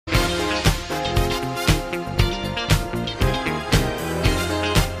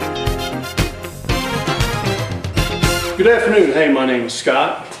Good afternoon. Hey, my name is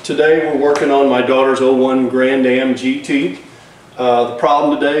Scott. Today we're working on my daughter's '01 Grand Am GT. The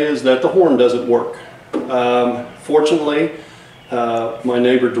problem today is that the horn doesn't work. Fortunately, my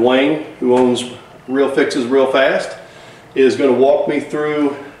neighbor Dwayne, who owns Real Fixes Real Fast, is going to walk me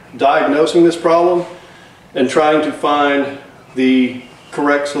through diagnosing this problem and trying to find the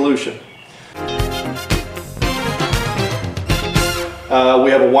correct solution. We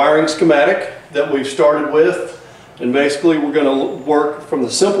have a wiring schematic that we've started with, and basically we're going to work from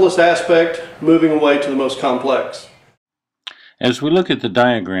the simplest aspect moving away to the most complex. As we look at the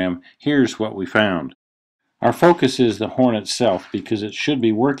diagram, here's what we found. Our focus is the horn itself because it should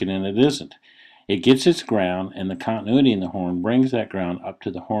be working and it isn't. It gets its ground, and the continuity in the horn brings that ground up to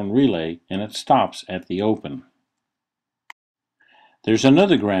the horn relay, and it stops at the open. There's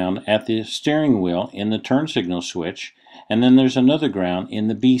another ground at the steering wheel in the turn signal switch, and then there's another ground in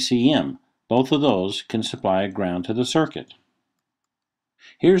the BCM. Both of those can supply a ground to the circuit.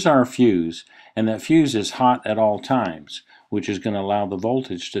 Here's our fuse, and that fuse is hot at all times, which is going to allow the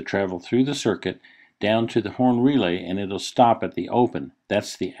voltage to travel through the circuit down to the horn relay, and it'll stop at the open.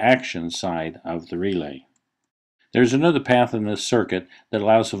 That's the action side of the relay. There's another path in this circuit that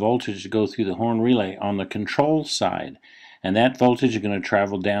allows the voltage to go through the horn relay on the control side, and that voltage is going to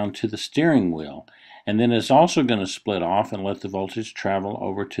travel down to the steering wheel, and then it's also going to split off and let the voltage travel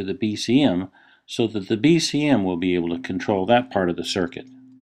over to the BCM so that the BCM will be able to control that part of the circuit.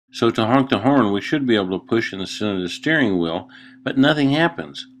 So to honk the horn, we should be able to push in the center of the steering wheel, but nothing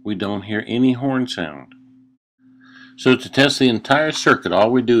happens. We don't hear any horn sound. So to test the entire circuit, all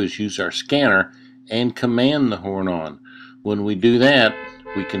we do is use our scanner and command the horn on. When we do that,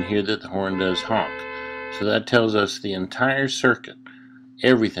 we can hear that the horn does honk. So that tells us the entire circuit,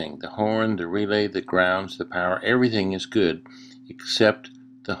 everything, the horn, the relay, the grounds, the power, everything is good except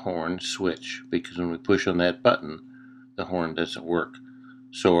the horn switch, because when we push on that button, the horn doesn't work.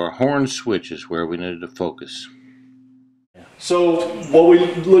 So our horn switch is where we needed to focus. So what we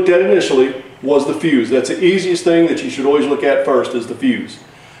looked at initially was the fuse. That's the easiest thing that you should always look at first, is the fuse.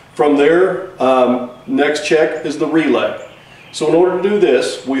 From there, next check is the relay. So in order to do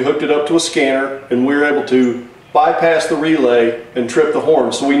this, we hooked it up to a scanner, and we were able to bypass the relay and trip the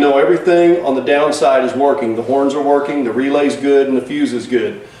horn. So we know everything on the downside is working. The horns are working, the relay's good, and the fuse is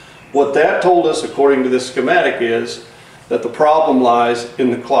good. What that told us, according to this schematic, is that the problem lies in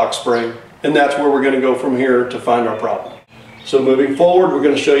the clock spring, and that's where we're going to go from here to find our problem. So moving forward, we're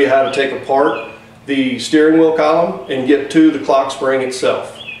going to show you how to take apart the steering wheel column and get to the clock spring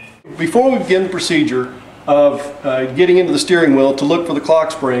itself. Before we begin the procedure of getting into the steering wheel to look for the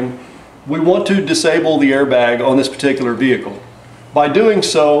clock spring, we want to disable the airbag on this particular vehicle. By doing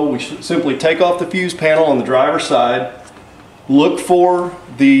so, we should simply take off the fuse panel on the driver's side, look for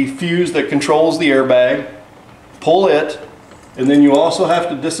the fuse that controls the airbag, pull it, and then you also have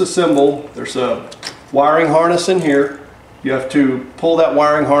to disassemble. There's a wiring harness in here. You have to pull that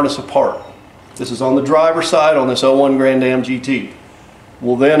wiring harness apart. This is on the driver's side on this '01 Grand Am GT.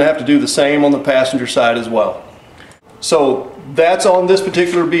 We'll then have to do the same on the passenger side as well. So that's on this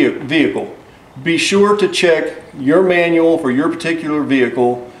particular vehicle. Be sure to check your manual for your particular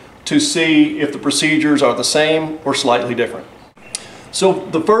vehicle to see if the procedures are the same or slightly different. So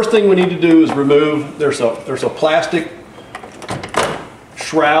the first thing we need to do is remove, there's a plastic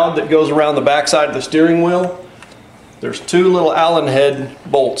shroud that goes around the back side of the steering wheel. There's two little Allen head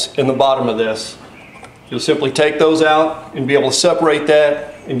bolts in the bottom of this. You'll simply take those out and be able to separate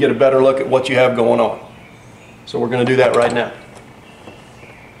that and get a better look at what you have going on. So we're going to do that right now.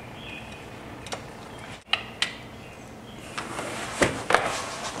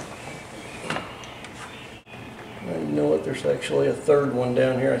 You know what, there's actually a third one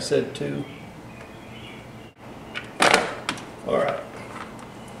down here. I said two. All right.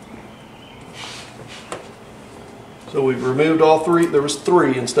 So we've removed all three. There was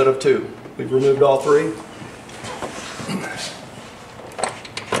three instead of two. We've removed all three.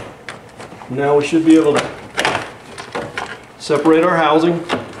 Now we should be able to separate our housing.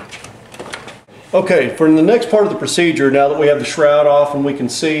 Okay, for the next part of the procedure, now that we have the shroud off and we can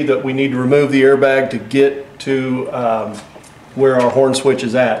see that we need to remove the airbag to get to where our horn switch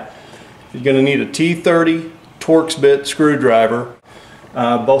is at, you're going to need a T30 Torx bit screwdriver.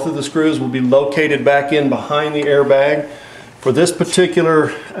 Both of the screws will be located back in behind the airbag. For this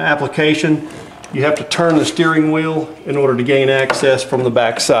particular application, you have to turn the steering wheel in order to gain access from the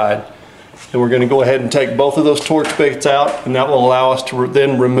back side. And we're going to go ahead and take both of those Torx bits out, and that will allow us to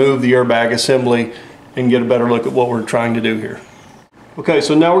then remove the airbag assembly and get a better look at what we're trying to do here. Okay,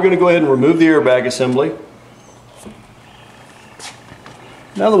 so now we're going to go ahead and remove the airbag assembly.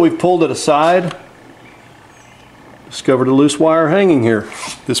 Now that we've pulled it aside, Discovered a loose wire hanging here.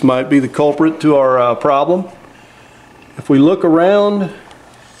 This might be the culprit to our problem. If we look around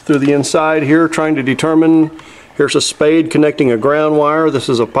through the inside here, trying to determine, here's a spade connecting a ground wire. This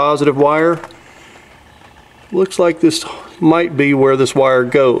is a positive wire. Looks like this might be where this wire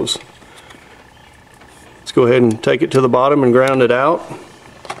goes. Let's go ahead and take it to the bottom and ground it out.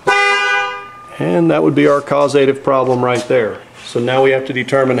 And that would be our causative problem right there. So now we have to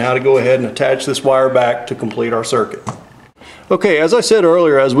determine how to go ahead and attach this wire back to complete our circuit. Okay, as I said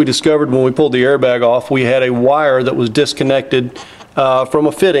earlier, as we discovered when we pulled the airbag off, we had a wire that was disconnected from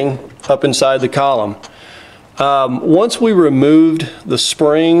a fitting up inside the column. Once we removed the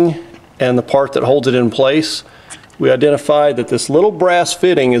spring and the part that holds it in place, we identified that this little brass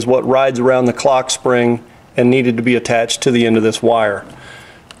fitting is what rides around the clock spring and needed to be attached to the end of this wire.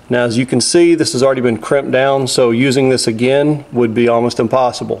 Now, as you can see, this has already been crimped down, so using this again would be almost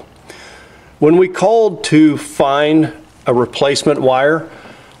impossible. When we called to find a replacement wire,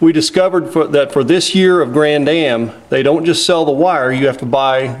 we discovered that for this year of Grand Am, they don't just sell the wire, you have to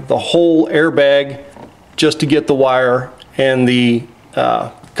buy the whole airbag just to get the wire and the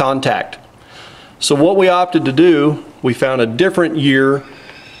contact. So what we opted to do, we found a different year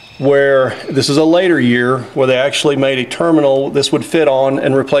where this is a later year where they actually made a terminal this would fit on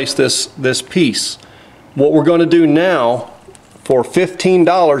and replace this piece. What we're going to do now for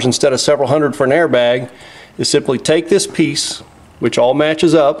 $15 instead of several hundred for an airbag is simply take this piece, which all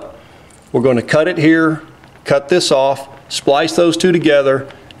matches up. We're going to cut it here, cut this off, splice those two together,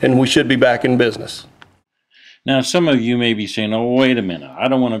 and we should be back in business. Now, some of you may be saying, oh, wait a minute, I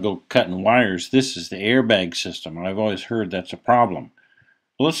don't want to go cutting wires. This is the airbag system. I've always heard that's a problem.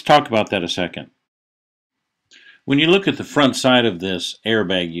 Well, let's talk about that a second. When you look at the front side of this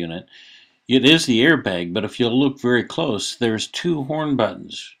airbag unit, it is the airbag, but if you'll look very close, there's two horn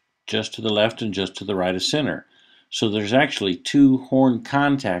buttons, just to the left and just to the right of center. So there's actually two horn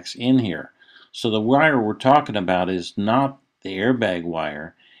contacts in here. So the wire we're talking about is not the airbag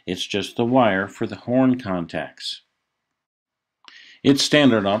wire, it's just the wire for the horn contacts. It's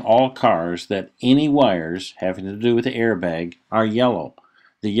standard on all cars that any wires having to do with the airbag are yellow.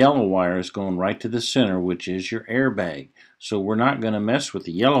 The yellow wire is going right to the center, which is your airbag. So we're not going to mess with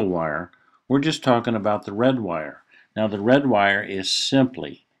the yellow wire. We're just talking about the red wire. Now, the red wire is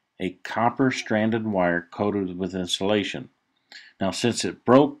simply a copper stranded wire coated with insulation. Now, since it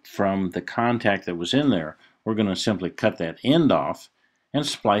broke from the contact that was in there, we're going to simply cut that end off and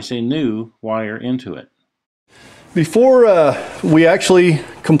splice a new wire into it. Before we actually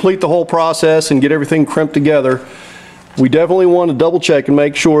complete the whole process and get everything crimped together, we definitely want to double check and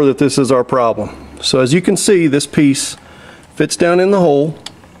make sure that this is our problem. So as you can see, this piece fits down in the hole,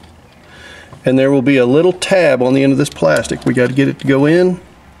 and there will be a little tab on the end of this plastic. We got to get it to go in,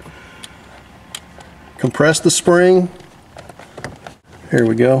 compress the spring. Here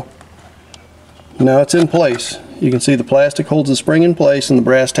we go. Now it's in place. You can see the plastic holds the spring in place, and the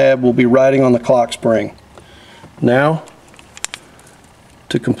brass tab will be riding on the clock spring. Now,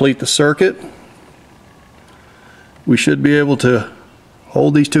 to complete the circuit, we should be able to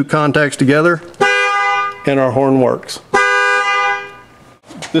hold these two contacts together and our horn works.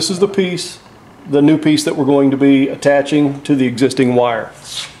 This is the piece, the new piece that we're going to be attaching to the existing wire.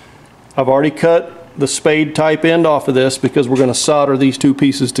 I've already cut the spade type end off of this because we're going to solder these two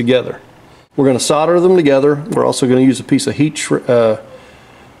pieces together. We're going to solder them together. We're also going to use a piece of heat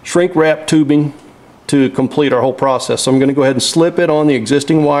shrink wrap tubing to complete our whole process. So I'm going to go ahead and slip it on the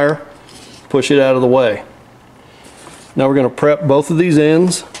existing wire, push it out of the way. Now we're going to prep both of these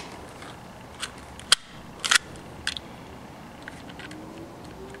ends.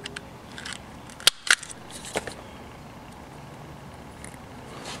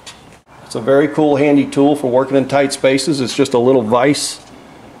 It's a very cool, handy tool for working in tight spaces. It's just a little vise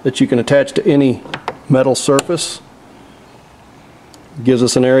that you can attach to any metal surface. It gives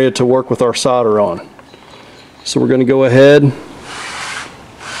us an area to work with our solder on. So we're going to go ahead,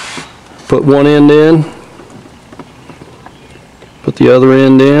 put one end in, put the other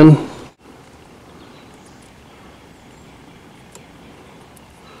end in.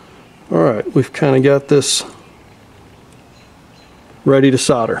 Alright, we've kind of got this ready to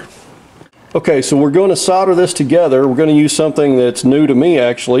solder. Okay, so we're going to solder this together. We're going to use something that's new to me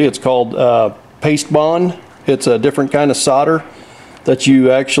actually. It's called paste bond. It's a different kind of solder that you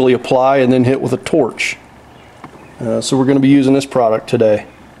actually apply and then hit with a torch. So we're going to be using this product today.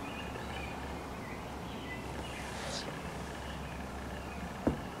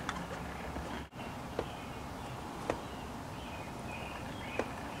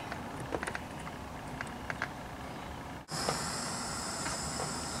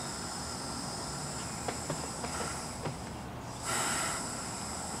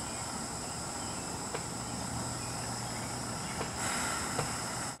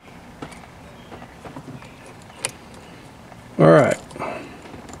 All right.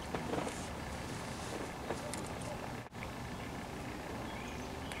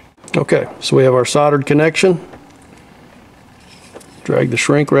 Okay, so we have our soldered connection. Drag the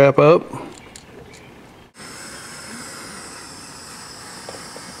shrink wrap up.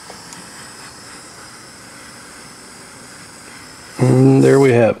 And there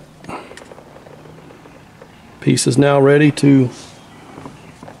we have it. Piece is now ready to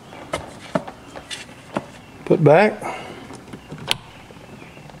put back.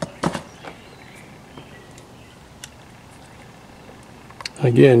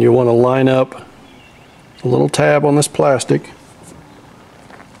 Again, you want to line up a little tab on this plastic.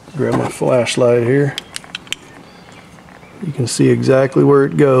 Grab my flashlight here. You can see exactly where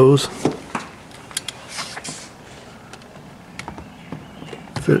it goes.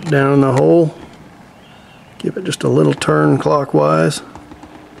 Fit it down in the hole. Give it just a little turn clockwise.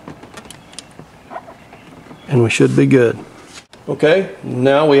 And we should be good. Okay,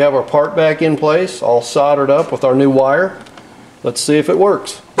 now we have our part back in place, all soldered up with our new wire. Let's see if it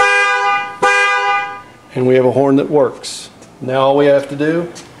works. And we have a horn that works. Now all we have to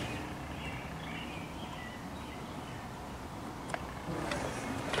do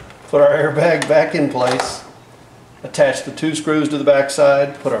put our airbag back in place, attach the 2 screws to the back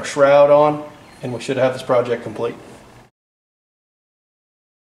side, put our shroud on, and we should have this project complete.